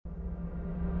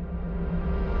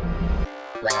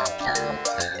Welcome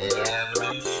to the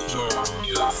Average Joe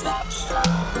Music Show.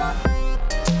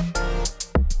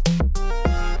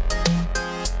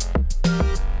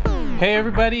 Hey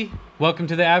everybody, welcome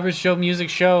to the Average Joe Music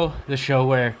Show, the show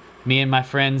where me and my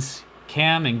friends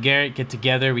Cam and Garrett get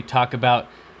together. We talk about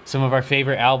some of our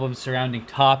favorite albums, surrounding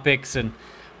topics and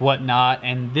whatnot.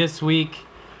 And this week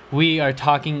we are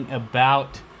talking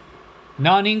about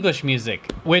non-English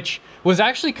music, which was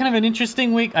actually kind of an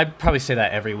interesting week. I'd probably say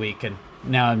that every week, and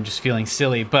now I'm just feeling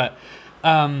silly. But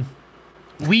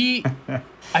we,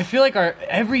 I feel like our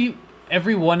every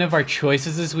one of our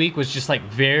choices this week was just like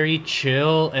very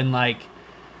chill, and like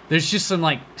there's just some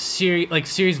like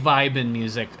serious vibe in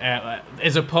music,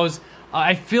 as opposed.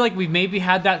 I feel like we've maybe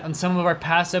had that on some of our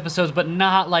past episodes, but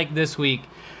not like this week.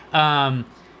 And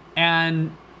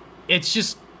it's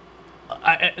just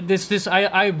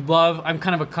I love. I'm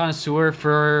kind of a connoisseur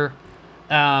for,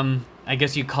 I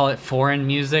guess you call it foreign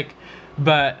music,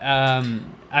 but I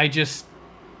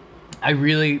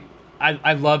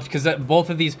loved, because both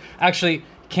of these, actually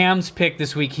Cam's pick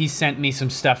this week, he sent me some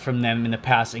stuff from them in the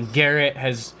past, and Garrett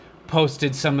has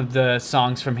posted some of the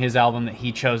songs from his album that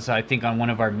he chose, I think, on one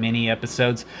of our mini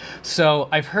episodes. So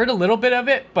I've heard a little bit of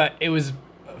it, but it was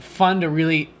fun to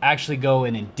really actually go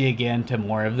in and dig into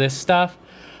more of this stuff.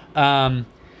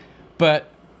 But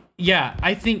yeah,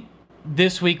 I think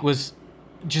this week was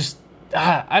just,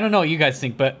 I don't know what you guys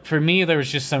think, but for me, there was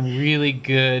just some really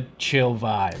good chill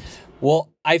vibes. Well,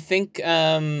 I think,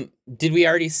 did we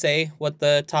already say what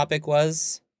the topic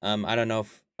was? I don't know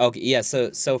if, okay, yeah,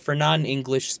 so for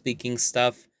non-English speaking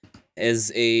stuff,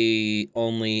 as a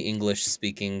only English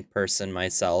speaking person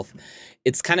myself,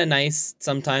 it's kind of nice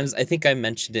sometimes. I think I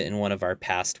mentioned it in one of our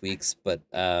past weeks, but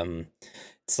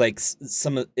it's like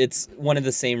it's one of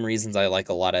the same reasons I like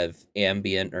a lot of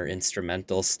ambient or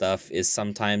instrumental stuff, is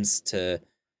sometimes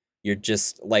you're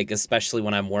just like, especially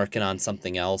when I'm working on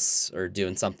something else or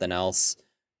doing something else,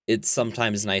 it's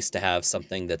sometimes nice to have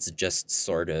something that's just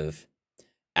sort of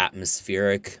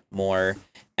atmospheric more.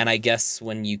 And I guess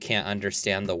when you can't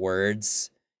understand the words,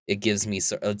 it gives me,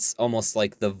 it's almost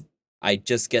like I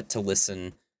just get to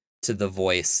listen to the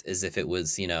voice as if it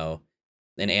was,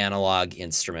 an analog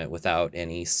instrument, without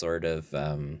any sort of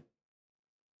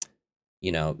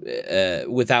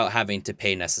without having to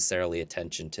pay necessarily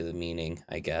attention to the meaning,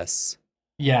 I guess.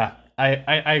 Yeah,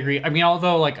 I agree. I mean,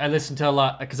 although like I listen to a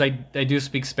lot, because I do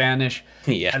speak Spanish.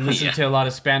 Yeah. I listen to a lot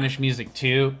of Spanish music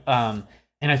too. And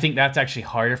I think that's actually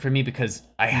harder for me, because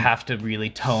I have to really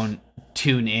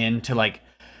tune in to like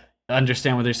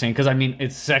understand what they're saying, because I mean,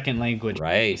 it's second language,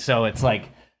 Right. so it's like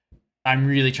I'm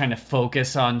really trying to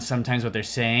focus on sometimes what they're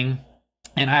saying.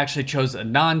 And I actually chose a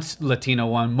non-Latino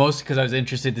one, mostly because I was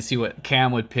interested to see what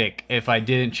Cam would pick if I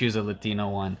didn't choose a Latino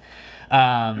one.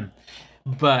 But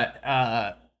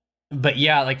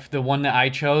yeah, like the one that I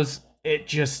chose, it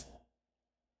just,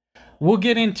 we'll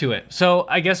get into it. So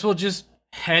I guess we'll just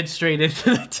head straight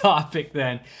into the topic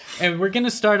then. And we're going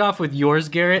to start off with yours,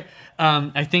 Garrett.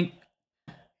 I think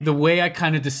the way I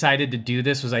kind of decided to do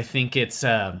this was, I think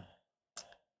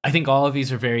all of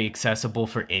these are very accessible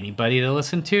for anybody to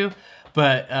listen to.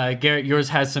 But Garrett, yours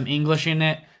has some English in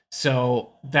it, so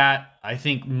that I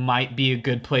think might be a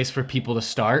good place for people to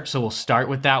start. So we'll start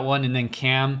with that one, and then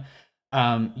Cam,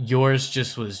 yours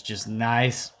was just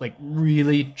nice, like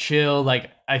really chill.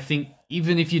 Like I think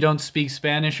even if you don't speak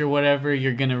Spanish or whatever,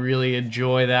 you're gonna really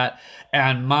enjoy that.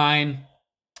 And mine,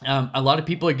 a lot of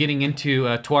people are getting into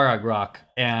Tuareg rock,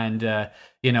 and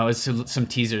it's some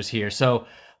teasers here. So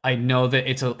I know that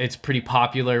it's pretty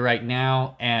popular right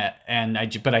now,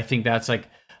 but I think that's like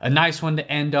a nice one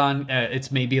to end on.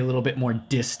 It's maybe a little bit more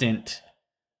distant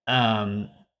to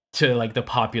like the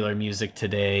popular music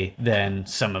today than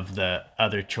some of the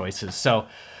other choices. So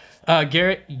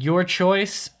Garrett, your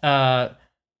choice, Taco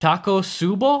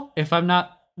Subo, if I'm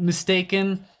not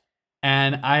mistaken,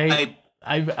 and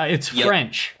it's Yep.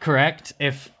 French, correct?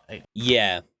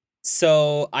 Yeah.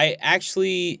 So I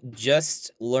actually just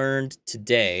learned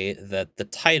today that the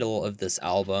title of this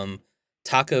album,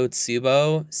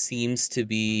 Takotsubo, seems to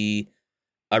be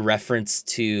a reference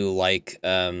to like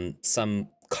some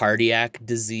cardiac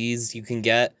disease you can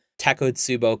get.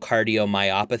 Takotsubo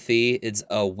cardiomyopathy. It's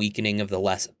a weakening of the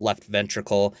left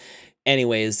ventricle.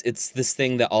 Anyways, it's this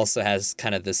thing that also has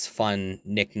kind of this fun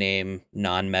nickname,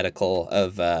 non-medical,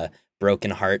 of broken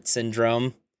heart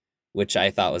syndrome, which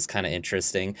I thought was kind of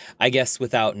interesting. I guess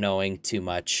without knowing too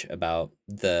much about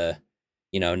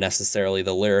necessarily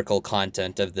the lyrical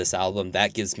content of this album,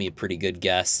 that gives me a pretty good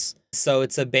guess. So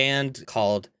it's a band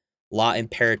called La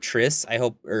Imperatrice, I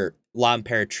hope, or La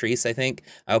Imperatrice, I think.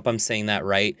 I hope I'm saying that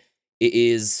right. It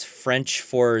is French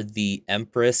for the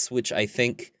Empress, which I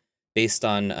think, based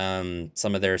on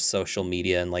some of their social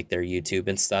media and like their YouTube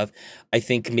and stuff, I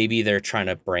think maybe they're trying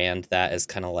to brand that as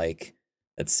kind of like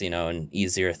that's an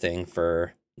easier thing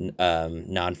for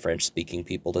non-French speaking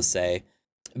people to say.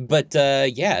 But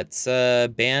yeah, it's a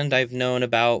band I've known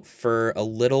about for a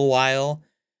little while.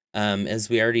 As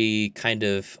we already kind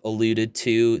of alluded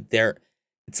to,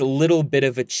 it's a little bit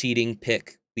of a cheating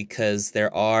pick because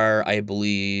there are, I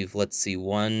believe, let's see,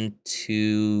 one,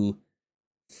 two,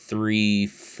 three,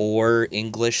 four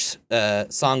English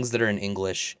songs that are in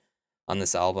English on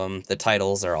this album. The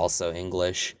titles are also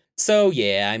English. So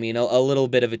yeah, I mean a little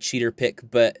bit of a cheater pick,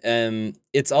 but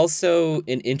it's also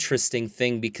an interesting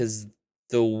thing because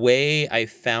the way I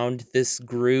found this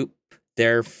group,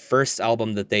 their first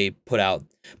album that they put out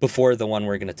before the one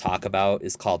we're going to talk about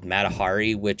is called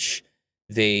Matahari, which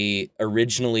they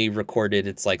originally recorded.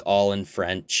 It's like all in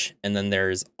French, and then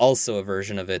there's also a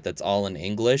version of it that's all in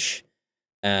English,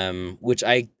 which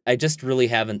I just really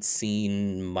haven't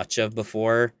seen much of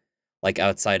before, like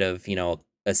outside of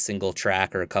a single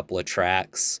track or a couple of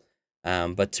tracks.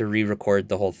 But to re-record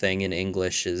the whole thing in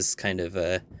English is kind of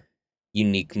a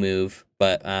unique move.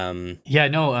 But Yeah,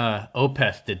 no,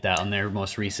 Opeth did that on their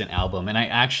most recent album, and I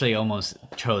actually almost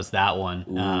chose that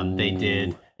one. They did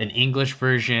ooh, an English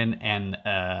version and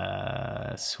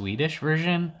a Swedish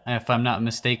version, if I'm not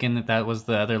mistaken. That was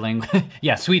the other language.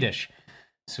 Yeah, Swedish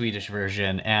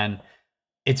version, and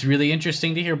it's really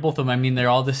interesting to hear both of them. I mean, they're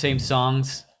all the same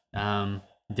songs,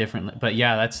 different, but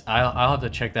yeah, I'll have to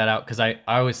check that out because I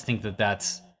always think that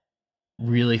that's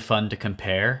really fun to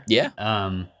compare. yeah,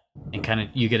 And kind of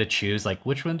you get to choose like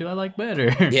which one do I like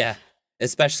better. yeah.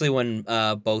 Especially when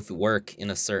both work in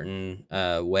a certain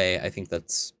way, I think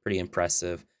that's pretty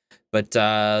impressive. But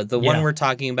the one Yeah. we're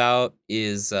talking about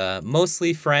is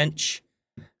mostly French.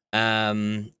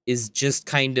 Is just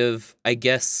kind of, I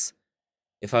guess,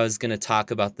 if I was going to talk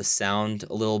about the sound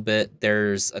a little bit,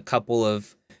 there's a couple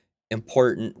of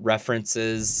important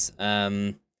references.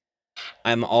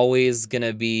 I'm always going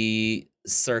to be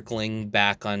circling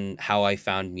back on how I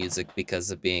found music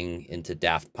because of being into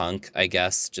Daft Punk, I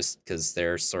guess, just because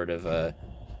they're sort of a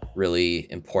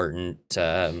really important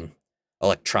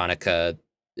electronica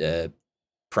uh,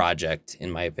 project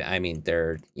in my opinion. I mean,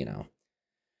 they're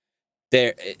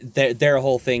a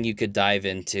whole thing you could dive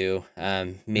into. Yeah.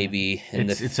 Maybe in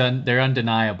the They're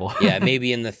undeniable. yeah,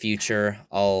 maybe in the future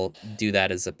I'll do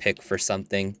that as a pick for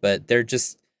something. But they're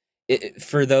just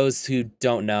for those who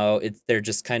don't know, they're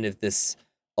just kind of this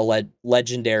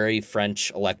legendary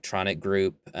French electronic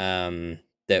group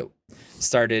that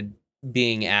started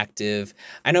being active.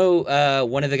 I know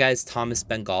one of the guys, Thomas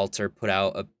Bangalter, put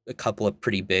out a couple of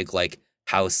pretty big like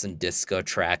house and disco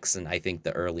tracks in I think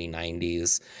the early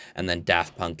 90s, and then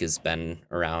Daft Punk has been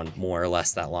around more or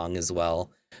less that long as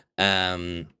well.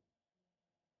 Um,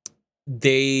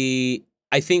 they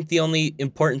I think the only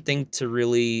important thing to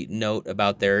really note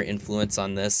about their influence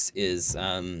on this is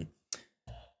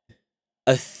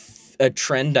a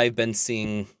trend I've been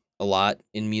seeing a lot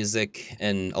in music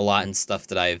and a lot in stuff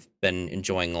that I've been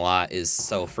enjoying a lot is,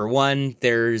 so for one,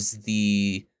 there's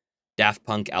the Daft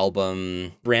Punk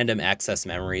album Random Access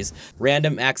Memories.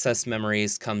 Random Access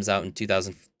Memories comes out in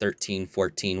 2013,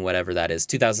 14, whatever that is,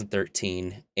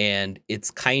 2013, and it's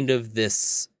kind of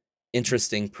this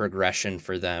interesting progression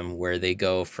for them where they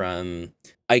go from,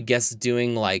 I guess,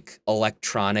 doing like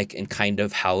electronic and kind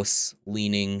of house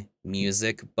leaning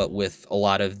music, but with a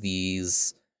lot of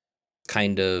these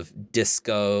kind of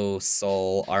disco,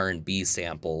 soul, R&B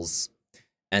samples.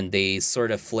 And they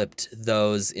sort of flipped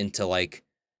those into like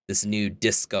this new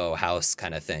disco house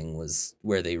kind of thing was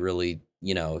where they really,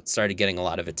 started getting a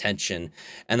lot of attention.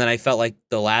 And then I felt like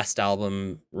the last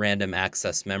album, Random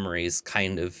Access Memories,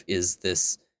 kind of is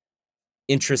this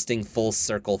interesting full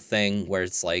circle thing where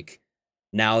it's like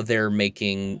now they're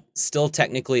making still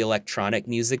technically electronic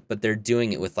music, but they're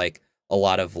doing it with like a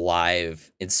lot of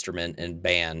live instrument and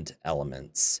band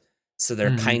elements. So they're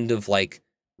Hmm. kind of like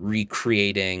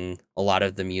recreating a lot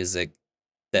of the music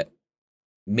that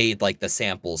made like the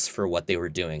samples for what they were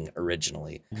doing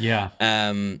originally. Yeah.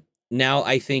 Now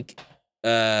I think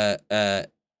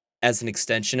as an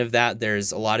extension of that,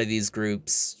 there's a lot of these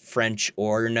groups, French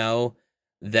or no,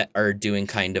 that are doing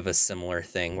kind of a similar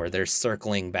thing where they're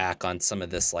circling back on some of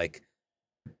this like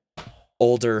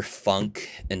older funk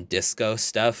and disco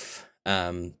stuff,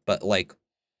 but like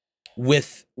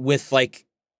with like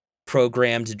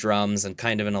programmed drums and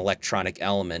kind of an electronic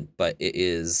element, but it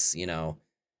is,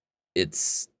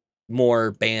 it's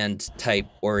more band type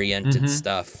oriented Hmm.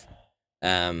 stuff,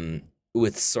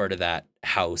 with sort of that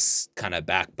house kind of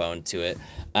backbone to it,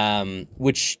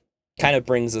 which kind of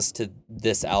brings us to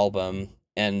this album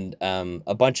and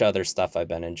a bunch of other stuff I've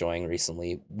been enjoying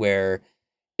recently, where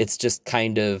it's just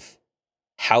kind of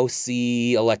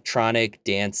housey, electronic,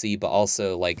 dancey, but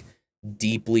also like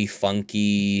deeply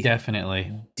funky,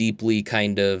 Definitely. deeply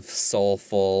kind of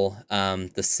soulful.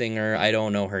 The singer, I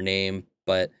don't know her name,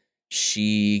 but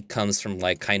she comes from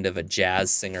like kind of a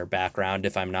jazz singer background,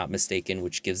 if I'm not mistaken,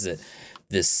 which gives it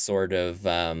this sort of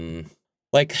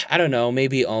like, I don't know,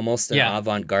 maybe almost an Yeah.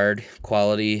 avant-garde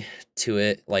quality to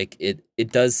it. Like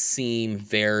it does seem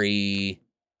very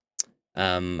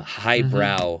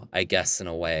highbrow, I guess, in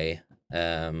a way.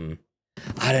 Um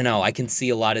I don't know. I can see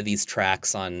a lot of these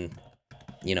tracks on,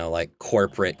 like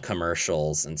corporate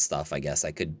commercials and stuff. I guess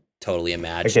I could totally Like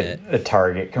imagine it. a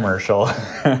Target commercial.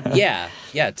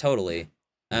 Yeah, totally.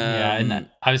 Yeah, and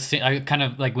I kind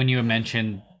of like when you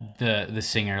mentioned the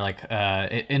singer, like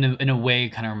in a way,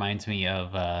 kind of reminds me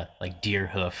of like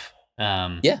Deerhoof.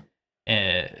 Yeah.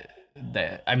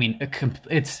 I mean,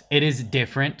 it is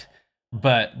different,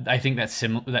 but I think that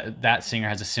singer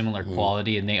has a similar Mhm.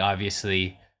 quality, and they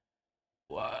obviously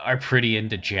are pretty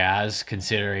into jazz,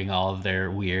 considering all of their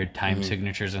weird time Mhm.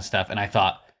 signatures and stuff. And I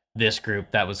thought this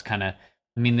group that was kind of,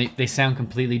 I mean, they sound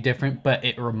completely different, but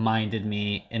it reminded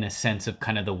me in a sense of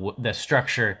kind of the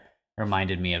structure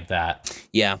reminded me of that.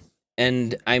 Yeah.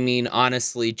 And I mean,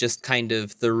 honestly, just kind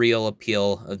of the real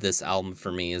appeal of this album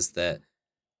for me is that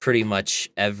pretty much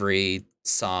every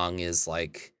song is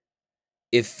like,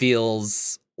 it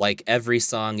feels like every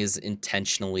song is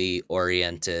intentionally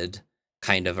oriented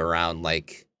kind of around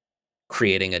like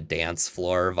creating a dance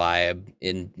floor vibe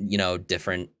in,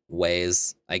 different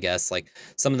ways, I guess. Like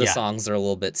some of the Yeah, songs are a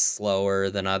little bit slower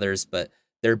than others, but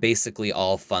they're basically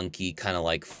all funky, kind of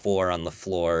like four on the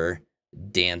floor,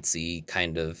 dancey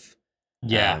kind of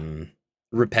yeah, um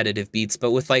repetitive beats, but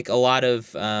with like a lot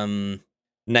of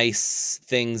nice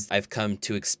things I've come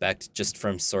to expect just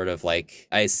from sort of like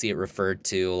I see it referred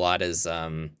to a lot as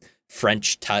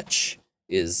French touch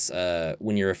is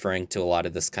when you're referring to a lot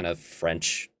of this kind of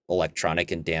French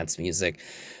electronic and dance music.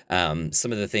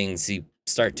 Some of the things you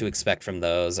start to expect from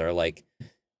those are like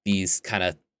these kind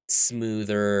of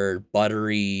smoother,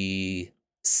 buttery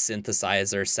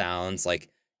synthesizer sounds, like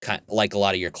a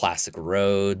lot of your classic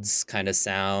Rhodes kind of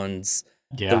sounds.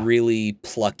 The yeah, really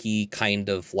plucky kind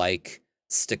of like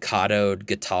staccatoed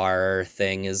guitar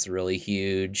thing is really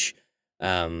huge.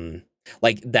 Um,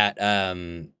 like that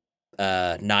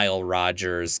Nile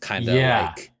Rodgers kind of yeah,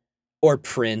 like, or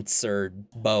Prince or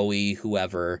Bowie,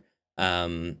 whoever,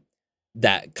 um,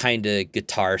 that kind of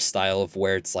guitar style of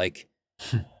where it's like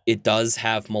it does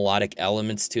have melodic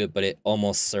elements to it, but it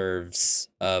almost serves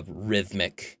a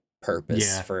rhythmic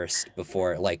purpose yeah. first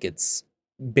before like it's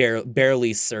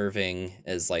barely serving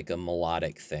as like a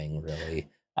melodic thing, really.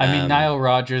 I mean, Nile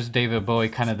Rodgers, David Bowie,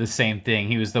 kind of the same thing.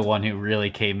 He was the one who really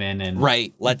came in and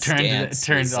Right, Let's Dance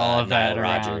turned was all of Nile that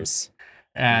around. Rodgers.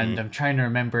 And Mhm. I'm trying to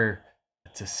remember,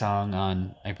 it's a song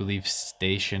on, I believe,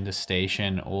 Station to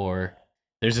Station, or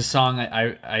there's a song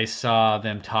I saw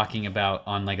them talking about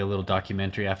on like a little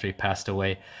documentary after he passed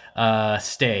away.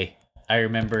 Stay. I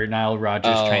remember Nile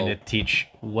Rodgers trying to Oh, teach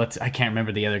I can't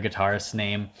remember the other guitarist's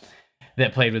name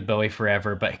that played with Bowie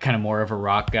forever, but kind of more of a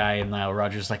rock guy. And Nile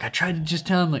Rodgers like, I tried to just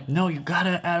tell him like, no, you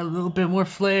gotta add a little bit more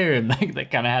flair, and like they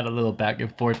kind of had a little back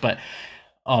and forth. But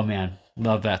oh man,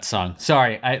 love that song.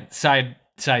 Sorry, I side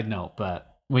note,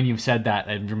 but when you said that,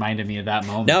 it reminded me of that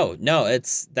moment. no,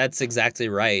 that's exactly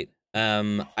right.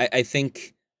 I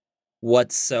think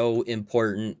what's so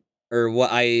important, or what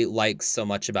I like so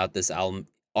much about this album,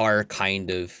 are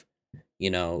kind of, you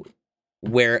know,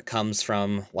 where it comes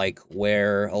from, like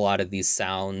where a lot of these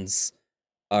sounds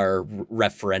are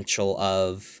referential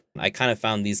of. I kind of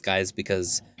found these guys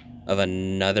because of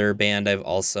another band I've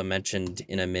also mentioned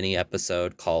in a mini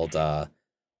episode called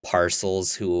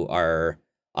Parcels, who are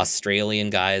Australian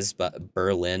guys, but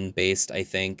Berlin based, I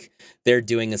think. They're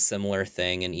doing a similar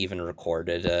thing and even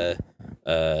recorded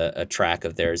a track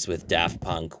of theirs with Daft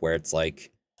Punk where it's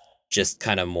like just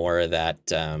kind of more of that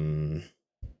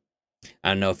I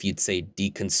don't know if you'd say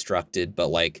deconstructed, but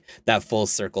like that full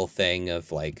circle thing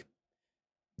of like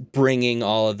bringing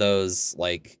all of those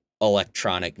like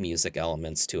electronic music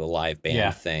elements to a live band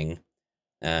Yeah, thing.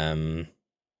 Um,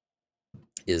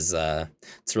 is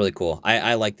it's really cool.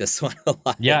 I like this one a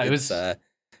lot. yeah, it It's was.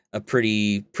 a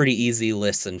pretty easy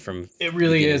listen from It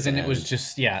really beginning is, to and it was end.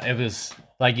 just yeah, it was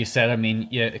like you said. I mean,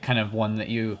 yeah, kind of one that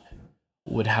you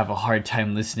would have a hard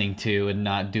time listening to and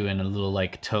not doing a little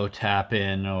like toe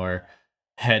tapping or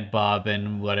head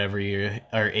bobbing, whatever you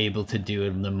are able to do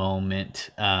in the moment.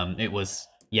 It was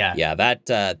yeah, Yeah,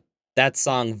 that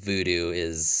song Voodoo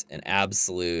is an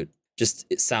absolute just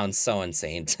it sounds so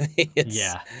insane to me.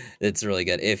 Yeah. It's really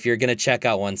good. If you're gonna check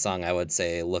out one song, I would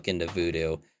say look into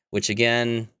Voodoo, which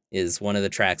again is one of the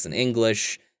tracks in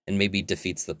English and maybe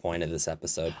defeats the point of this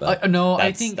episode. But No, I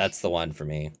that's think that's the one for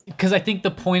me. because I think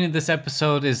the point of this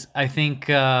episode is I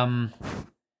think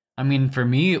I mean for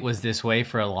me it was this way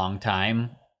for a long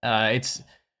time. It's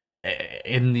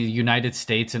in the United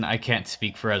States, and I can't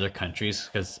speak for other countries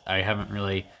because I haven't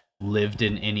really lived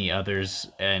in any others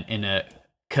and in a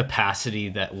capacity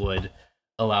that would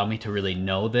allow me to really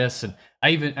know this. And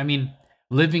I mean,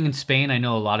 living in Spain, I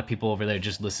know a lot of people over there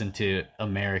just listen to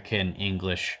American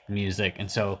English music, and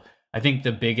so I think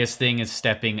the biggest thing is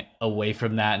stepping away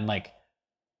from that and like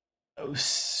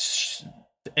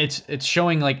it's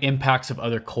showing like impacts of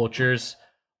other cultures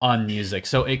on music.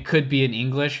 So it could be in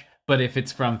English, but if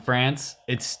it's from France,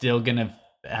 it's still gonna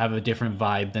have a different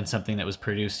vibe than something that was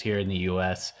produced here in the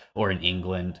US or in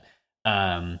England.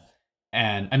 And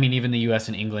I mean, even the US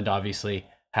and England obviously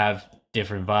have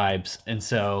different vibes. And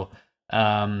so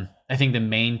I think the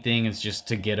main thing is just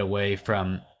to get away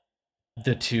from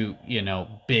the two,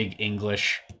 big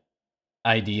English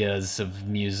ideas of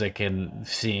music and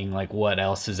seeing like what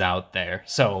else is out there.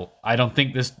 So I don't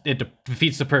think it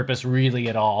defeats the purpose really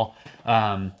at all,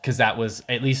 because that was,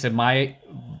 at least in my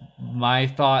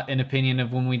thought and opinion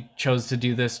of when we chose to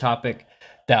do this topic,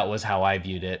 that was how I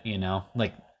viewed it.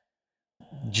 Like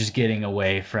just getting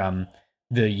away from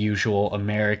the usual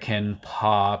American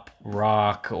pop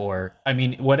rock, or I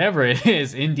mean whatever it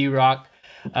is, indie rock,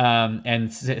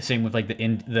 and same with like the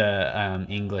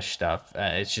English stuff.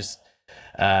 It's just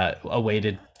a way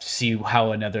to see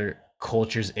how another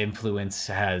culture's influence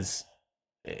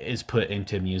is put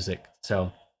into music.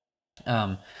 So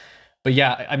but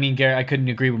yeah, I mean, Garrett, I couldn't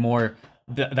agree more.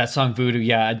 That song Voodoo,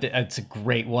 yeah, it's a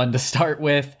great one to start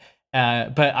with.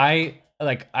 But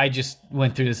I just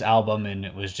went through this album and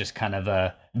it was just kind of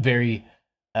a very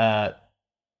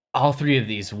all three of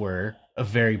these were a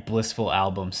very blissful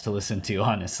albums to listen to,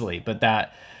 honestly. But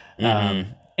that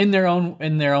in their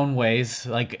own ways,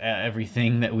 like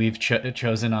everything that we've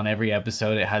chosen on every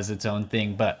episode, it has its own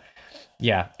thing. But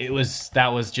yeah, that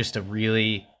was just a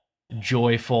really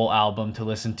joyful album to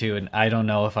listen to, and I don't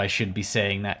know if I should be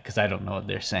saying that because I don't know what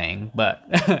they're saying, but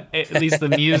at least the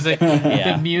music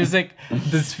the music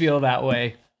does feel that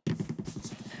way.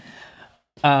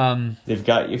 They've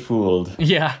got you fooled.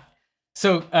 Yeah.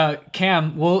 So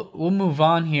Cam, we'll move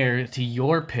on here to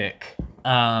your pick,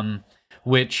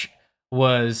 which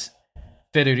was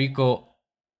Federico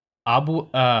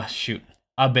Abele,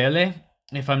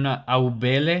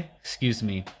 Aubele, excuse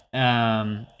me,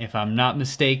 if I'm not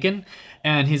mistaken,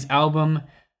 and his album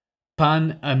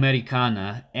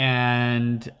Panamericana.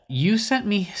 And you sent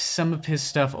me some of his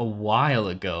stuff a while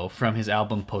ago from his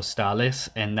album Postales,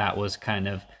 and that was kind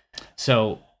of,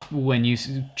 so when you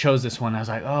chose this one, I was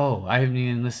like, oh, I haven't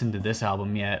even listened to this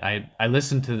album yet. I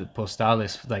listened to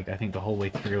Postales like I think the whole way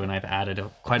through, and I've added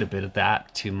quite a bit of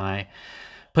that to my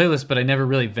playlist, but I never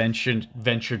really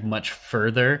ventured much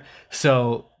further.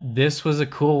 So this was a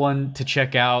cool one to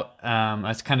check out. I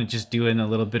was kind of just doing a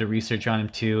little bit of research on him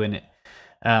too, and it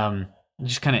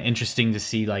just kind of interesting to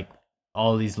see like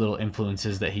all these little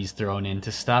influences that he's thrown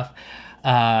into stuff.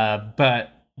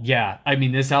 But yeah, I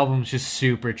mean, this album's just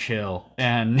super chill,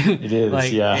 and it is,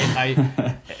 like,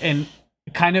 yeah. and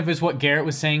kind of is what Garrett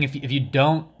was saying. If you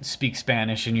don't speak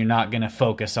Spanish and you're not gonna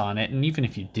focus on it, and even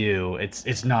if you do,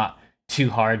 it's not too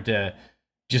hard to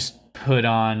just put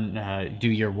on, do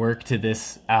your work to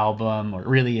this album or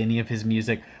really any of his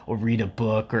music, or read a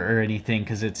book or anything,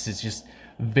 because it's just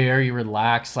very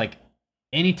relaxed. Like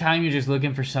anytime you're just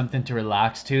looking for something to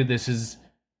relax to, this is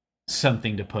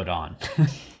something to put on.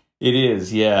 It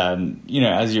is, yeah. And,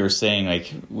 as you were saying,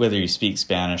 like whether you speak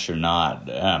Spanish or not,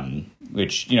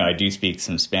 which, I do speak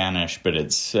some Spanish, but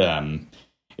it's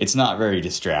not very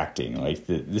distracting. Like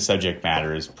the subject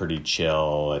matter is pretty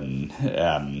chill,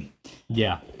 and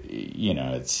yeah,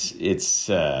 it's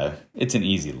an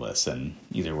easy listen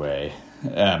either way.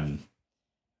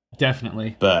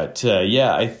 Definitely. But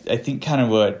yeah, I think kind of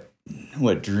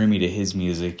what drew me to his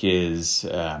music is,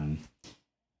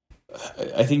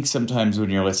 I think sometimes when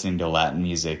you're listening to Latin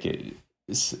music,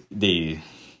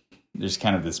 there's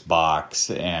kind of this box,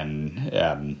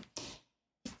 and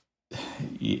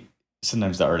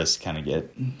sometimes the artists kind of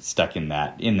get stuck in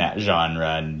that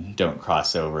genre and don't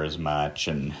cross over as much.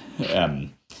 And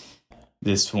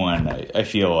this one, I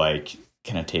feel like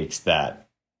kind of takes that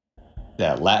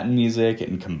Latin music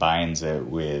and combines it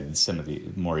with some of the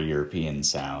more European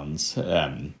sounds.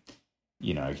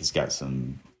 He's got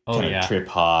some kind of trip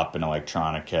hop and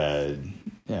electronica,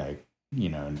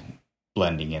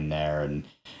 blending in there. And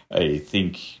I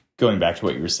think going back to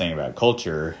what you were saying about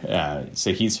culture,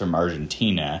 so he's from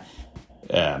Argentina,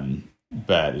 but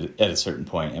at a certain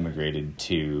point immigrated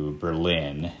to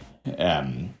Berlin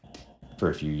for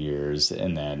a few years,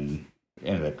 and then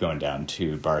ended up going down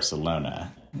to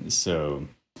Barcelona. So,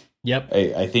 Yep,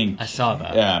 I think I saw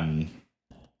that.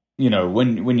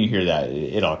 When you hear that,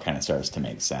 it all kind of starts to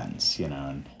make sense,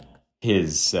 and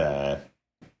his, I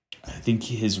think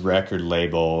his record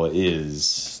label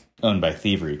is owned by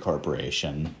Thievery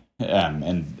Corporation,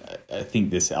 and I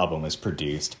think this album was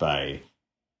produced by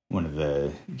one of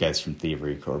the guys from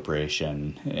Thievery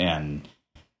Corporation, and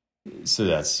so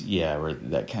that's where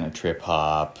that kind of trip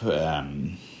hop,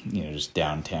 just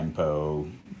down tempo,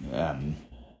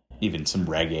 even some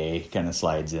reggae kind of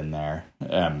slides in there.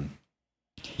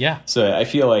 Yeah. So I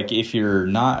feel like if you're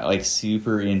not like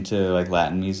super into like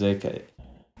Latin music,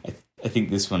 I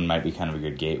think this one might be kind of a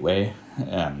good gateway.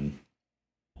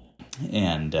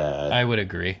 I would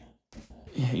agree.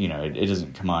 It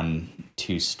doesn't come on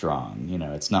too strong.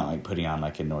 It's not like putting on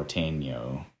like a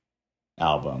Norteño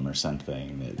album or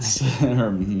something that's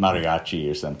or mariachi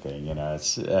or something.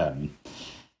 It's a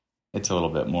little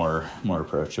bit more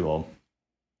approachable.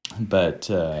 But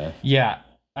yeah,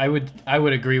 I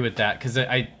would agree with that, because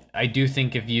I do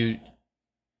think if you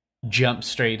jump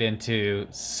straight into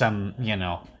some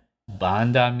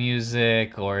banda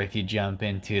music, or if you jump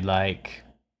into like,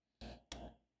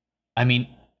 I mean,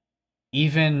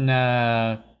 even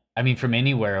from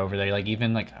anywhere over there, like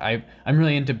even like I'm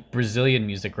really into Brazilian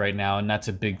music right now, and that's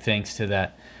a big thanks to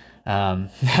that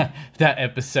that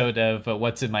episode of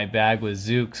What's in My Bag with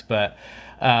Zooks. But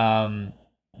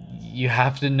you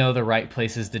have to know the right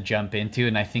places to jump into,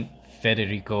 and I think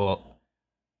Federico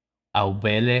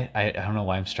Aubele, I don't know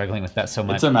why I'm struggling with that so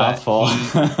much. It's a mouthful.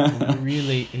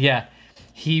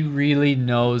 He really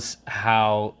knows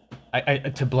how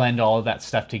to blend all of that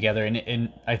stuff together,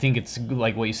 and I think it's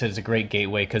like what you said is a great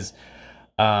gateway, because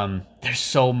there's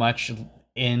so much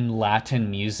in Latin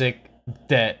music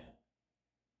that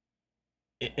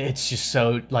it's just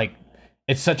so like,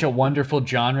 it's such a wonderful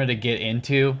genre to get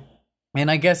into. And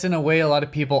I guess in a way, a lot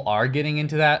of people are getting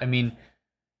into that. I mean,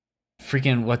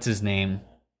 freaking, what's his name?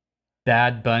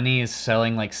 Bad Bunny is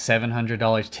selling like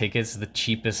 $700 tickets, the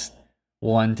cheapest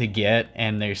one to get,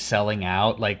 and they're selling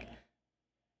out. Like,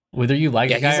 whether you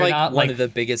like the guy he's or like not, one like of the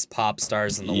biggest pop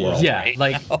stars in the world. Yeah, right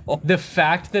like now. The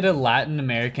fact that a Latin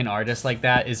American artist like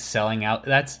that is selling out,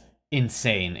 that's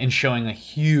insane, and showing a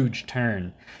huge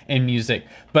turn in music.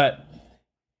 But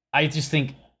I just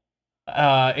think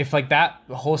if like that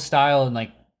whole style, and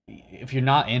like if you're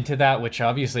not into that, which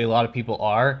obviously a lot of people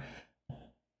are,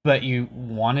 but you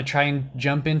want to try and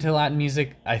jump into Latin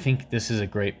music, I think this is a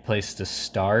great place to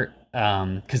start,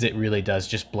 because it really does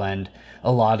just blend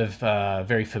a lot of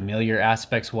very familiar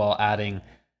aspects while adding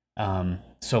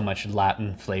so much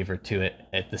Latin flavor to it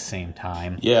at the same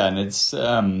time. Yeah, and it's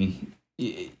a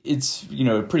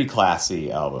pretty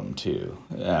classy album too.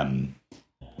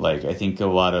 Like, I think a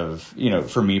lot of,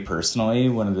 for me personally,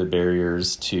 one of the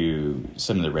barriers to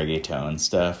some of the reggaeton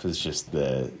stuff is just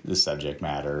the subject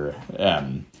matter,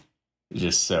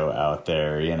 just so out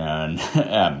there,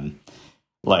 and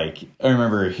like, I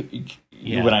remember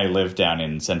when I lived down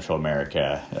in Central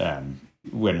America,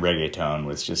 when reggaeton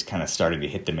was just kind of starting to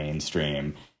hit the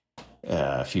mainstream.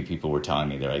 A few people were telling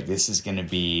me, they're like, this is going to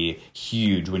be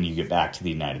huge when you get back to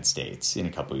the United States in a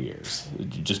couple of years.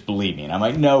 Just believe me. And I'm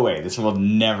like, no way, this will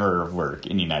never work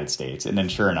in the United States. And then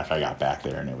sure enough, I got back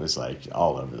there and it was like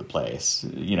all over the place.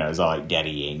 It was all like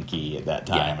Daddy Yankee at that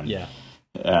time. Yeah.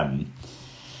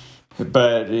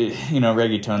 But,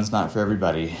 reggaeton's not for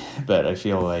everybody. But I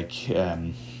feel like,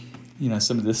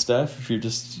 some of this stuff, if you're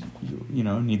just,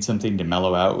 need something to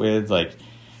mellow out with, like,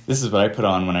 this is what I put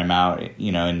on when I'm out,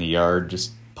 in the yard,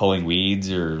 just pulling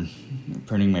weeds or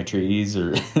pruning my trees,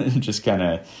 or just kind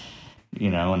of,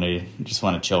 when I just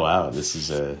want to chill out. This is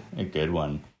a good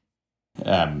one.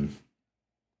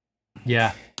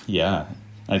 Yeah.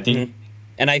 I think,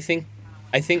 and I think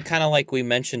kind of like we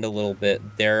mentioned a little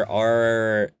bit, there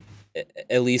are,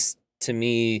 at least to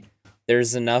me,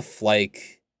 there's enough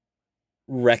like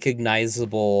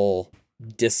recognizable,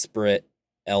 disparate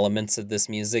elements of this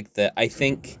music that I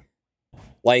think,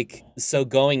 like, so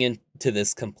going into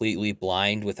this completely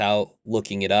blind without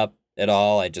looking it up at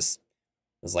all, I just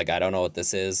was like, I don't know what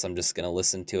this is. I'm just gonna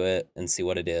listen to it and see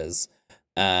what it is.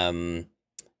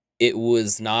 It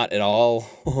was not at all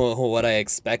what I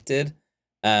expected.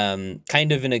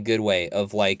 Kind of in a good way,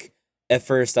 of like, at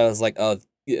first I was like, oh,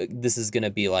 this is gonna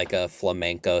be like a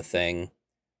flamenco thing,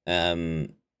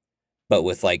 but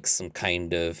with like some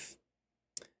kind of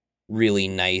really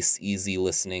nice, easy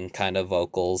listening kind of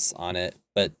vocals on it.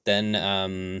 But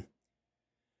then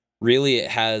really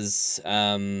it has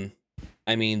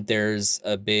I mean, there's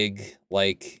a big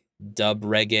like dub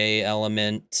reggae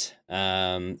element.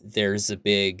 There's a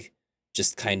big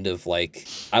just kind of like,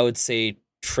 I would say,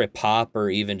 trip hop or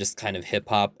even just kind of hip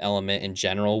hop element in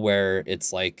general, where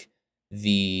it's like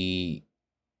the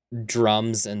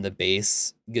drums and the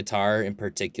bass guitar in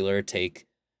particular take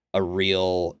a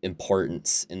real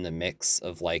importance in the mix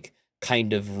of like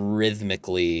kind of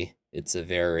rhythmically. It's a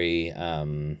very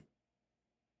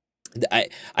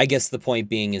I guess the point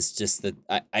being is just that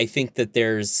I think that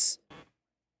there's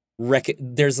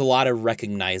a lot of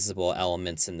recognizable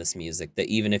elements in this music that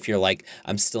even if you're like,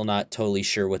 I'm still not totally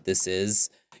sure what this is,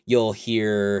 you'll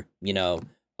hear, you know,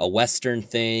 a Western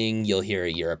thing, you'll hear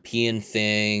a European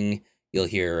thing, you'll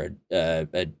hear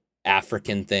a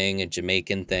African thing, a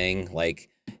Jamaican thing. Like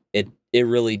it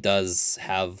really does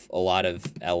have a lot of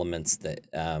elements that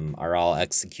are all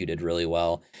executed really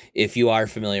well. If you are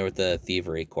familiar with the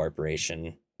Thievery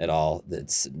Corporation at all,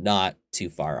 that's not too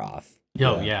far off.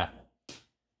 Oh yeah,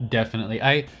 definitely.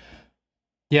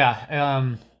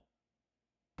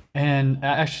 And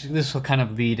actually, this will kind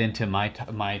of lead into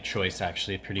my choice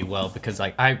actually pretty well, because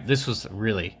like this was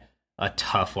really a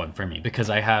tough one for me, because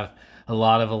I have a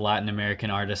lot of Latin American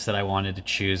artists that I wanted to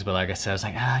choose, but like I said, I was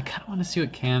like, I kind of want to see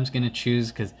what Cam's gonna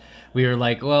choose, because we were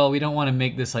like, well, we don't want to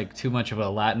make this like too much of a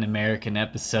Latin American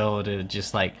episode,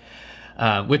 just like,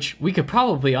 which we could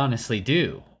probably honestly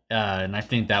do, and I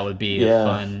think that would be a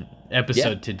fun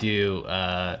episode to do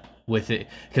with it,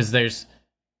 because there's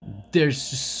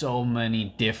just so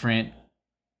many different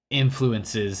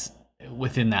influences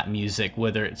within that music,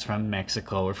 whether it's from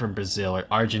Mexico or from Brazil or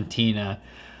Argentina.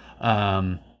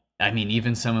 I mean,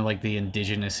 even some of like the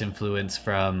indigenous influence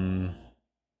from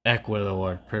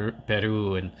Ecuador,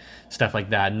 Peru, and stuff like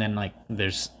that. And then like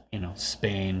there's, you know,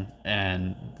 Spain,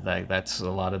 and like that's a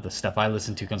lot of the stuff I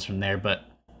listen to comes from there. But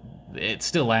it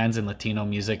still lands in Latino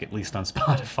music, at least on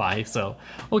Spotify, so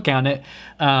we'll count it.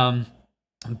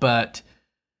 But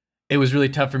it was really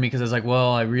tough for me, because I was like,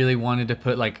 well, I really wanted to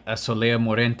put like a Solea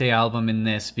Morente album in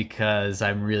this because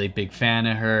I'm really big fan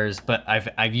of hers, but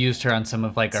I've used her on some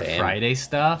of like our Friday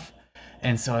stuff,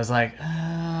 and so I was like,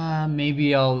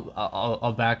 maybe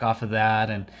I'll back off of that.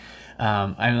 And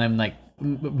I'm like,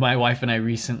 my wife and I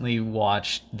recently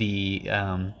watched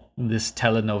the this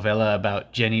telenovela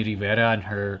about Jenny Rivera and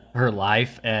her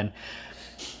life, and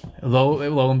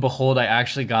lo and behold, I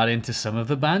actually got into some of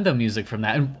the banda music from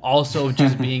that. And also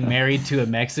just being married to a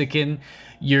Mexican,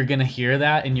 you're gonna hear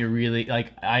that, and you're really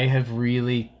like, I have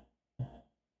really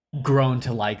grown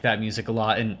to like that music a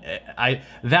lot. And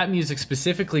that music,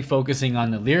 specifically focusing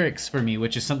on the lyrics for me,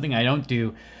 which is something I don't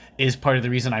do, is part of the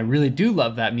reason I really do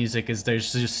love that music. Is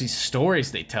there's just these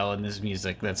stories they tell in this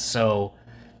music that's so,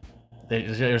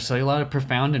 there's a lot of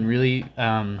profound and really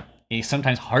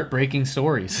sometimes heartbreaking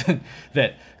stories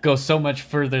that go so much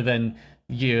further than,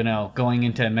 you know, going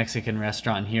into a Mexican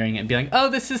restaurant and hearing it and being like, oh,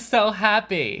 this is so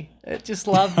happy, I just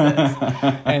love this.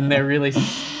 And they're really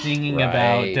singing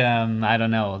about I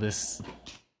don't know, this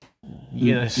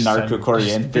Narco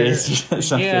Corrientes or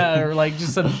something. Yeah, or like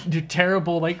just some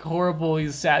terrible, like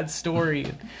horrible, sad story.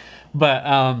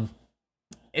 But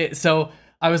so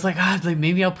I was like, like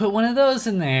maybe I'll put one of those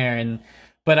in there.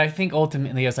 But I think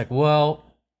ultimately I was like, well,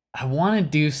 I want to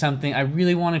do something. I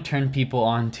really want to turn people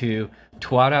on to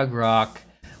Tuareg rock,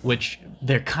 which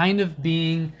they're kind of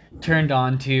being turned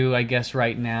on to, I guess,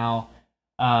 right now.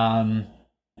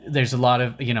 There's a lot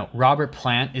of, you know, Robert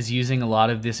Plant is using a lot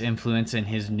of this influence in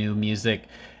his new music.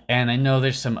 And I know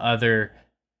there's some other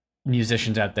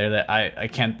musicians out there that I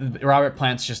can't. Robert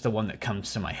Plant's just the one that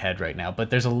comes to my head right now. But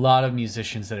there's a lot of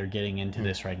musicians that are getting into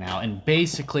this right now. And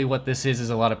basically what this is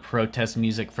a lot of protest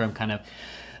music from kind of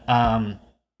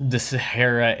the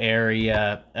Sahara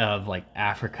area of like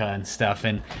Africa and stuff,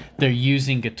 and they're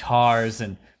using guitars.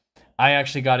 And I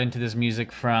actually got into this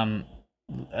music from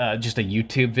just a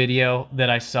YouTube video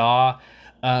that I saw.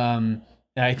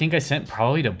 I think I sent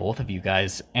probably to both of you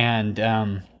guys, and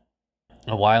a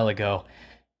while ago.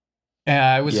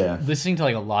 I was listening to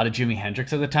like a lot of Jimi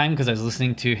Hendrix at the time, because I was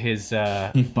listening to his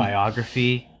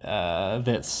biography.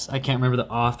 That's, I can't remember the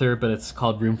author, but it's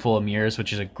called Roomful of Mirrors,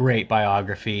 which is a great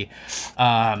biography.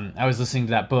 I was listening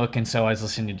to that book, and so I was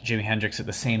listening to Jimi Hendrix at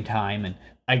the same time, and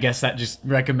I guess that just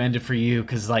recommended for you,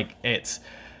 because like it's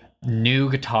new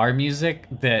guitar music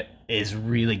that is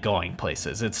really going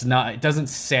places. It doesn't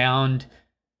sound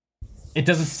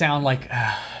like.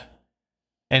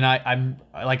 And I'm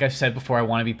like I've said before, I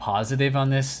want to be positive on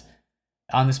this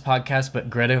podcast, but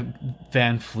Greta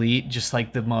Van Fleet, just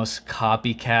like the most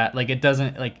copycat. Like it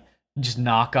doesn't like just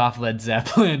knock off Led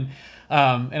Zeppelin.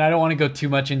 And I don't want to go too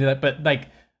much into that, but like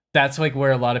that's like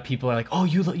where a lot of people are like, oh,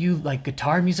 you like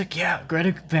guitar music? Yeah,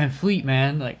 Greta Van Fleet,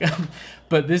 man. Like,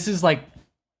 but this is like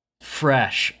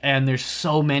fresh, and there's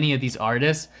so many of these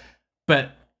artists.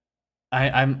 But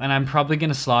I'm probably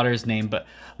gonna slaughter his name, but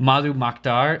Madhu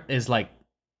Makhtar is like,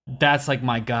 that's like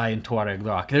my guy in Tuareg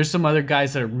rock. There's some other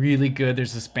guys that are really good.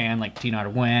 There's this band like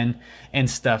Tinar Wen and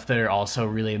stuff that are also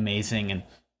really amazing, and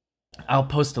I'll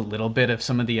post a little bit of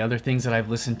some of the other things that I've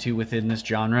listened to within this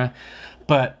genre.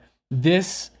 But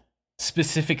this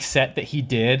specific set that he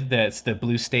did, that's the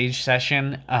Blue Stage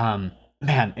session,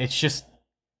 man, it's just,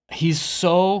 he's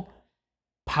so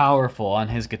powerful on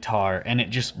his guitar, and it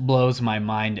just blows my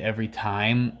mind every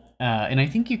time. And I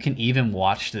think you can even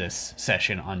watch this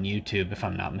session on YouTube, if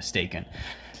I'm not mistaken.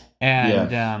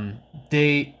 And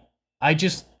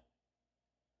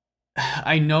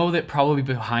I know that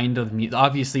probably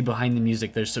obviously behind the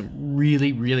music, there's some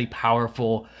really, really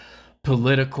powerful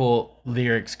political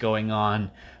lyrics going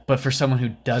on. But for someone who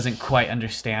doesn't quite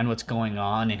understand what's going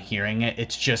on and hearing it,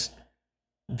 it's just,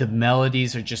 the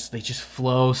melodies are just, they just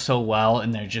flow so well,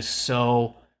 and they're just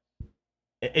so,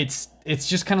 it's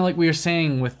just kind of like we were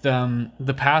saying with the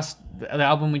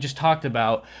album we just talked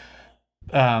about,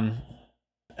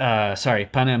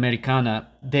 Panamericana.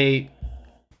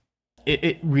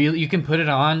 It really, you can put it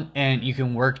on and you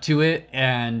can work to it,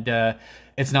 and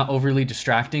it's not overly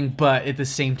distracting, but at the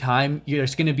same time,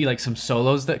 there's going to be like some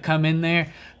solos that come in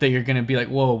there that you're going to be like,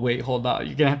 whoa, wait, hold on.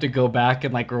 You're going to have to go back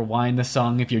and like rewind the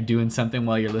song if you're doing something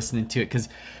while you're listening to it, because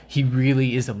he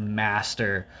really is a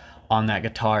master on that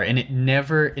guitar. And it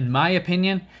never, in my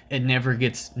opinion, it never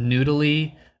gets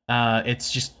noodly.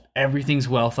 It's just, everything's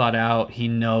well thought out. He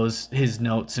knows his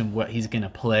notes and what he's going to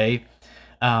play.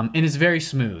 And it's very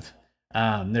smooth.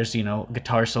 There's,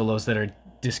 guitar solos that are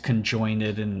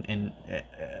disconjointed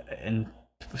and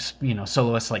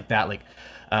soloists like that, like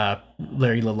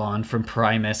Larry Lalonde from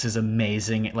Primus is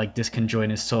amazing at like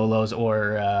disconjointed solos,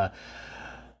 or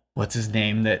what's his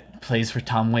name that plays for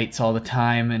Tom Waits all the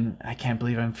time, and I can't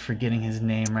believe I'm forgetting his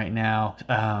name right now.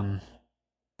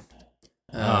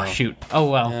 Shoot. Oh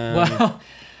well.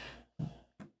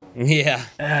 Yeah.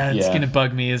 It's gonna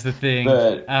bug me is the thing.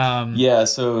 But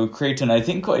so Creighton, I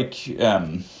think like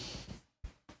kind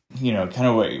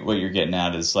of what you're getting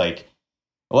at is like,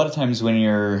 a lot of times when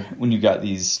you got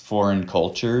these foreign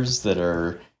cultures that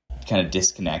are kind of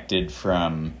disconnected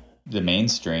from the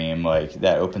mainstream, like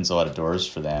that opens a lot of doors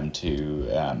for them to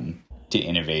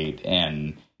innovate,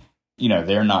 and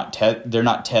they're not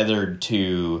tethered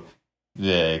to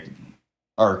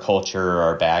our culture or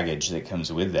our baggage that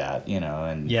comes with that,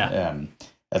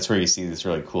 that's where you see this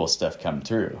really cool stuff come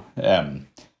through.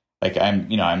 Like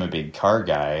I'm a big car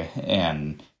guy,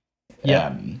 and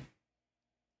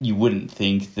you wouldn't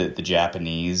think that the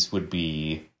Japanese would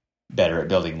be better at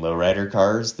building lowrider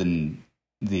cars than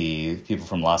the people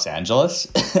from Los Angeles,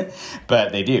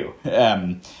 but they do.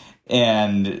 And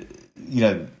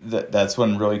that's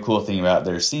one really cool thing about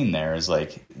their scene there is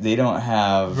like, they don't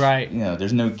have,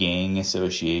 there's no gang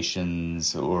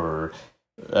associations or,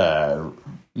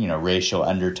 racial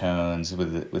undertones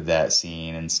with that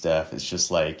scene and stuff. It's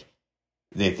just like,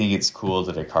 they think it's cool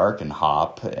that a car can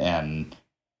hop, and,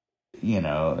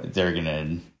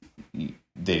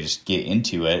 they just get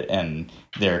into it, and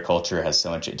their culture has so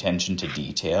much attention to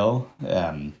detail,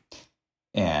 and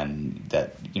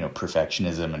that,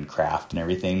 perfectionism and craft and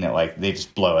everything, that like they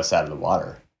just blow us out of the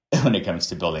water when it comes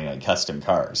to building like custom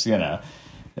cars, and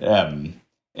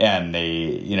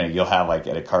they, you'll have like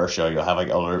at a car show, you'll have like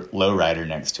a lowrider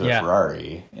next to a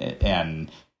Ferrari, and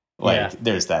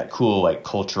there's that cool like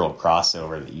cultural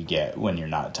crossover that you get when you're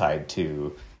not tied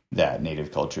to that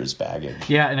native culture's baggage.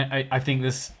 Yeah, and I think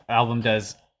this album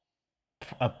does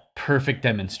a perfect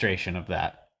demonstration of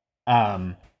that.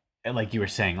 Like you were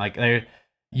saying, like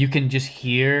you can just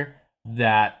hear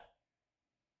that,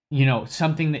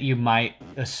 something that you might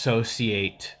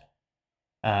associate,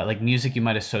 like music you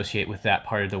might associate with that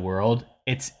part of the world.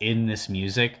 It's in this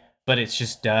music, but it's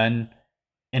just done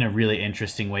in a really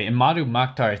interesting way. And Madhu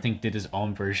Makhtar, I think, did his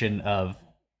own version of,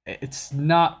 it's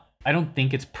not, I don't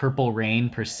think it's Purple Rain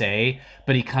per se,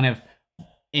 but he kind of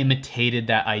imitated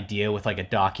that idea with like a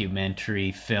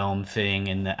documentary film thing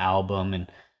in the album. And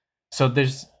so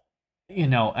there's,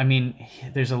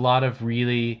 there's a lot of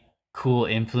really cool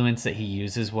influence that he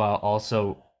uses, while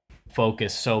also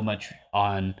focus so much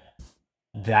on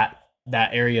that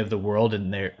area of the world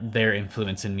and their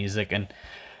influence in music. And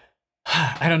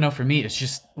I don't know, for me, it's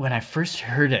just, when I first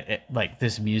heard it like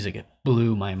this music, it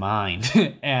blew my mind.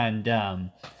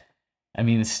 And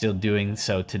it's still doing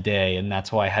so today, and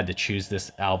that's why I had to choose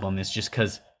this album, is just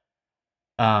because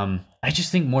I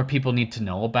just think more people need to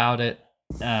know about it.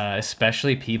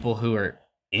 especially people who are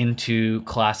into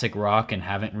classic rock and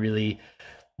haven't really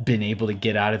been able to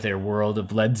get out of their world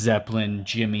of Led Zeppelin,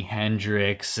 Jimi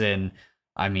Hendrix, and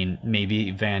I mean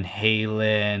maybe Van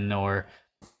Halen or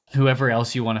whoever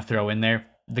else you want to throw in there.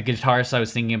 The guitarist I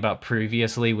was thinking about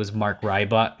previously was Mark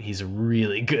Rybot. He's a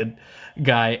really good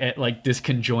guy at like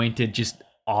disconjointed, just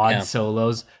odd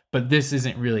solos. But this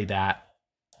isn't really that.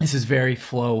 This is very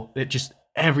flow. It just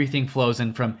everything flows,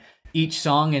 and from each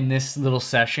song in this little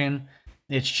session,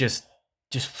 it's just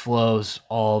flows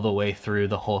all the way through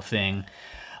the whole thing.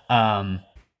 And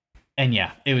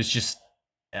yeah, it was just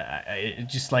it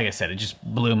just like I said, it just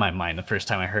blew my mind the first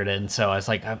time I heard it, and so I was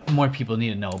like, more people need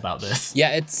to know about this.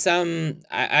 Yeah, it's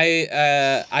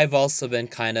I've also been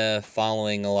kind of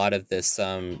following a lot of this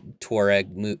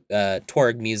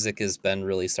Tuareg music has been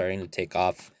really starting to take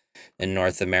off in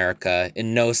North America,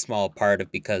 in no small part of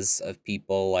because of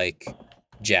people like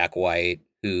Jack White,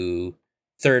 who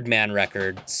Third Man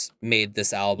Records made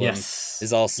this album. Yes.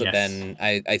 Has also Yes. been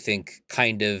I think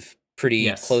kind of pretty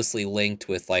Yes. closely linked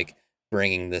with like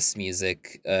bringing this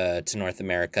music to North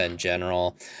America in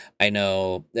general. I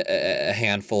know a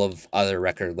handful of other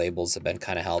record labels have been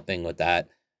kind of helping with that.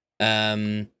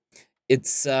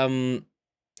 It's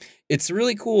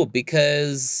really cool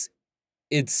because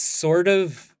it's sort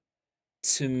of,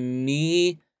 to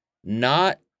me,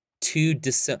 not too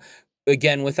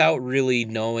again, without really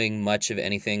knowing much of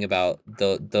anything about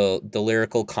the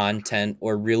lyrical content,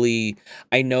 or really,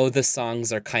 I know the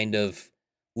songs are kind of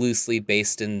loosely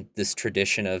based in this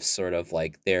tradition of sort of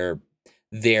like they're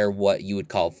what you would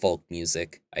call folk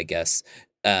music, I guess.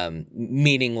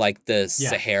 Meaning like the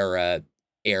Sahara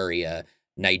area,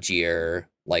 Niger,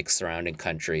 like surrounding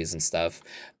countries and stuff.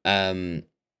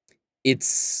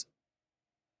 It's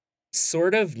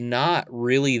sort of not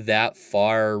really that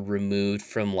far removed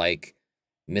from like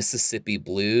Mississippi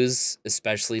blues,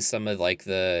 especially some of like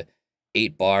the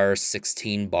 8-bar,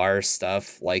 16-bar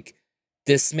stuff. Like,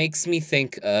 this makes me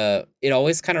think it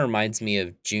always kind of reminds me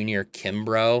of Junior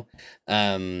Kimbrough,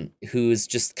 who's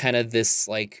just kind of this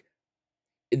like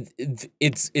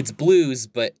it's blues,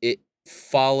 but it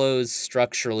follows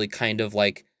structurally kind of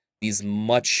like these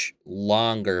much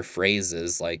longer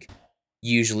phrases, like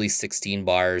usually 16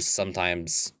 bars,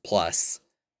 sometimes plus,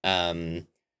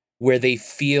 where they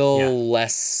feel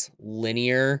less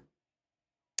linear.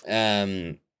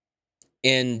 And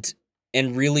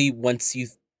really, once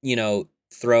you know,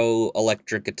 throw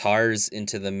electric guitars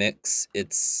into the mix,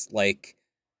 it's like,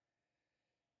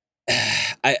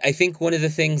 I think one of the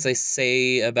things I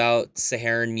say about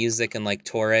Saharan music and like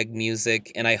Tuareg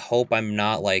music, and I hope I'm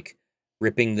not like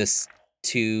ripping this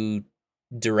too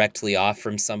directly off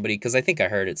from somebody, because I think I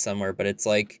heard it somewhere, but it's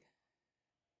like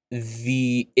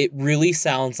it really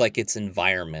sounds like its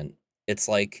environment. It's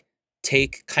like,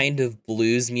 take kind of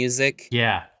blues music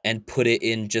and put it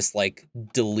in just like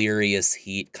delirious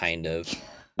heat, kind of,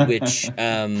 which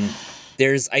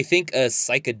there's, I think, a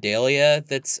psychedelia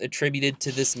that's attributed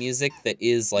to this music that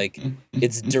is like,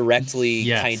 it's directly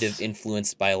kind of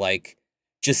influenced by like,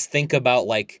 just think about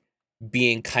like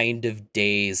being kind of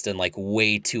dazed and like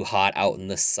way too hot out in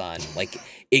the sun. Like,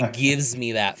 it gives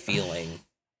me that feeling.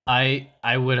 I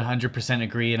would 100%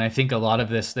 agree, and I think a lot of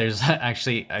this, there's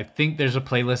actually, I think there's a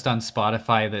playlist on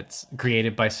Spotify that's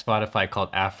created by Spotify called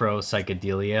Afro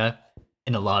Psychedelia,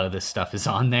 and a lot of this stuff is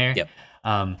on there. Yep.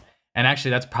 And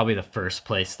actually, that's probably the first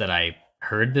place that I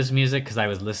heard this music, because I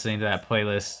was listening to that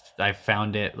playlist. I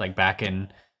found it like back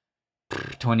in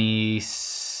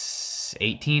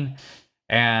 2018,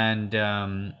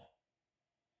 and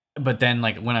but then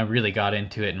like when I really got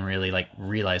into it and really like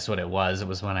realized what it was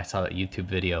when I saw that YouTube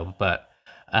video. But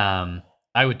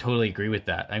I would totally agree with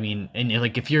that. I mean, and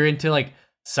like if you're into like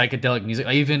psychedelic music,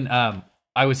 even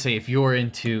I would say if you're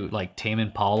into like Tame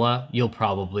Impala, you'll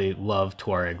probably love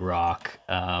Tuareg rock,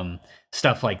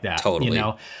 stuff like that. Totally. You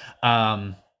know,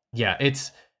 yeah,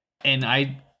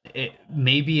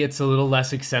 maybe it's a little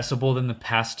less accessible than the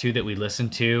past two that we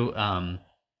listened to,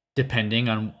 depending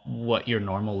on what your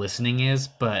normal listening is.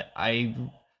 But I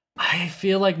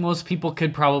feel like most people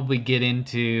could probably get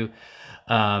into,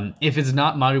 if it's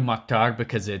not Maru Makhtar,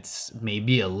 because it's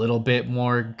maybe a little bit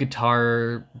more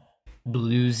guitar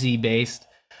bluesy based,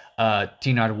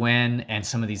 Tinarwen and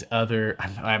some of these other,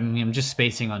 I'm just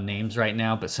spacing on names right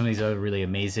now, but some of these other really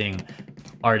amazing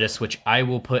artists, which I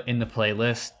will put in the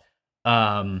playlist,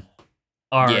 are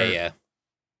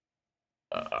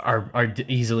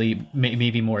easily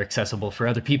maybe more accessible for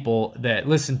other people that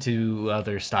listen to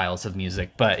other styles of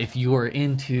music. But if you are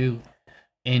into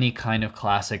any kind of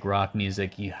classic rock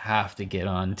music, you have to get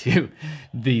on to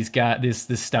these guys,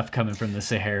 this stuff coming from the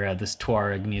Sahara, this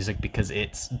Tuareg music, because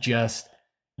it's just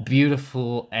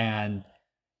beautiful and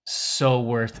so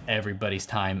worth everybody's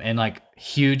time. And like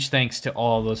huge thanks to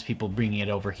all those people bringing it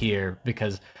over here,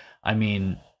 because I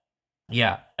mean,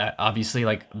 yeah, obviously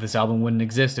like this album wouldn't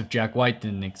exist if Jack White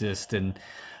didn't exist. And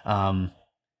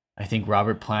I think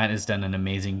Robert Plant has done an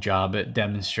amazing job at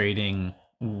demonstrating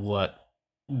what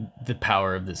the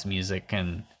power of this music.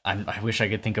 And I wish I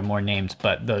could think of more names,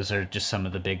 but those are just some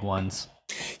of the big ones.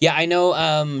 Yeah, I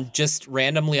know. Just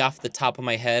randomly off the top of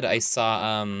my head, I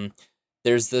saw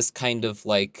there's this kind of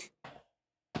like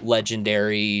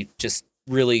legendary, just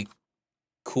really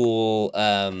cool.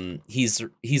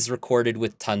 He's recorded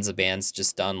with tons of bands,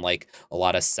 just done like a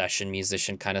lot of session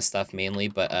musician kind of stuff mainly.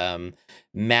 But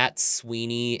Matt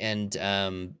Sweeney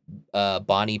and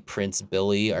Bonnie Prince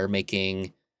Billy are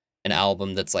making an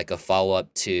album that's like a follow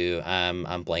up to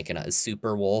I'm blanking out.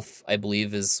 Super Wolf, I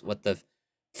believe, is what the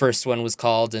first one was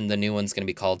called, and the new one's going to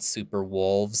be called Super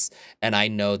Wolves. And I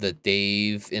know that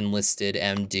they've enlisted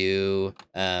Mdu.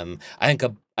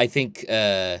 I think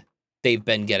they've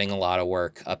been getting a lot of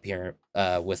work up here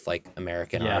with like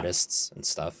American artists and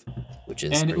stuff, which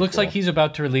is, and it looks cool. like he's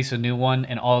about to release a new one,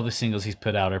 and all the singles he's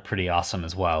put out are pretty awesome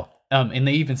as well. And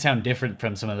they even sound different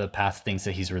from some of the past things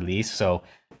that he's released. So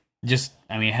just,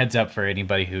 I mean, heads up for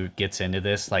anybody who gets into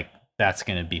this, like that's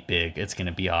going to be big. It's going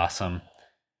to be awesome.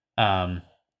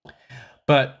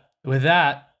 But with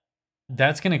that,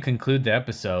 that's going to conclude the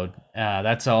episode.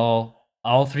 That's all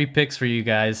 3 picks for you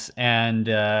guys, and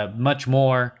much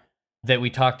more that we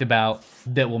talked about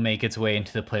that will make its way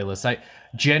into the playlist. I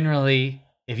generally,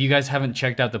 if you guys haven't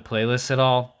checked out the playlist at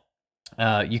all,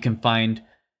 you can find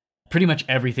pretty much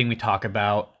everything we talk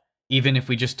about, even if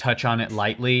we just touch on it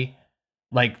lightly,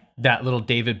 like that little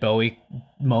David Bowie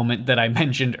moment that I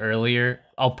mentioned earlier.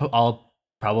 I'll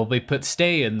probably put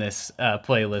Stay in this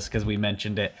playlist because we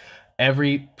mentioned it.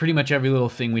 Pretty much every little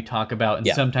thing we talk about, and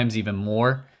sometimes even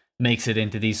more, makes it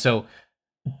into these. So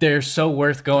they're so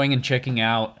worth going and checking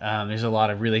out. There's a lot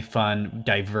of really fun,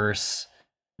 diverse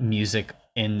music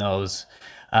in those.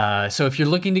 So if you're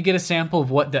looking to get a sample of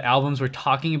what the albums we're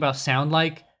talking about sound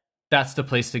like, that's the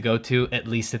place to go to, at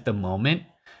least at the moment.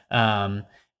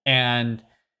 And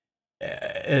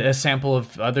a sample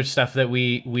of other stuff that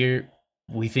we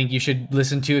think you should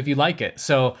listen to if you like it.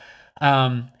 So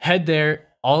head there.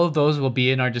 All of those will be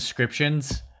in our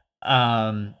descriptions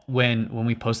when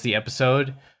we post the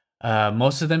episode.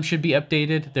 Most of them should be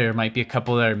updated. There might be a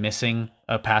couple that are missing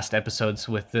past episodes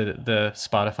with the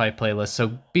Spotify playlist.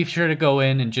 So be sure to go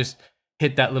in and just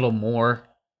hit that little more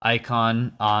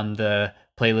icon on the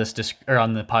playlist or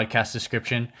on the podcast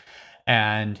description,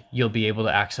 and you'll be able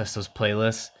to access those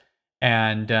playlists.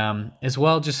 And as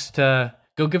well, just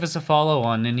go give us a follow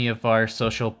on any of our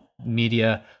social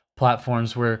media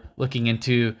platforms. We're looking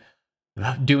into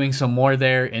doing some more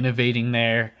there, innovating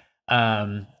there.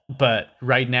 But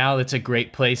right now, it's a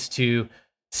great place to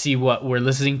see what we're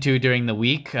listening to during the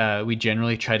week. We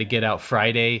generally try to get out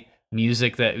Friday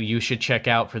music that you should check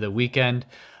out for the weekend.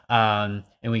 And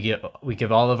we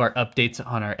give all of our updates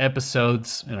on our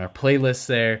episodes and our playlists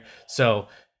there. So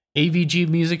AVG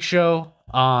Music Show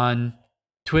on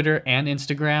Twitter and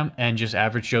Instagram, and just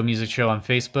Average Joe Music Show on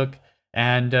Facebook,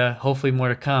 and hopefully more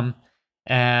to come.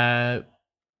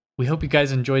 We hope you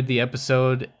guys enjoyed the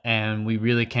episode, and we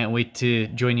really can't wait to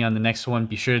join you on the next one.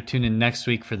 Be sure to tune in next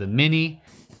week for the mini.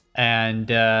 And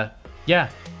have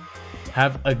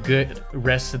a good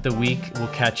rest of the week. We'll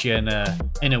catch you in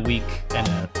a week,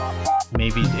 and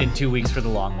maybe in 2 weeks for the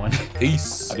long one.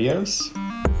 Peace. Adios.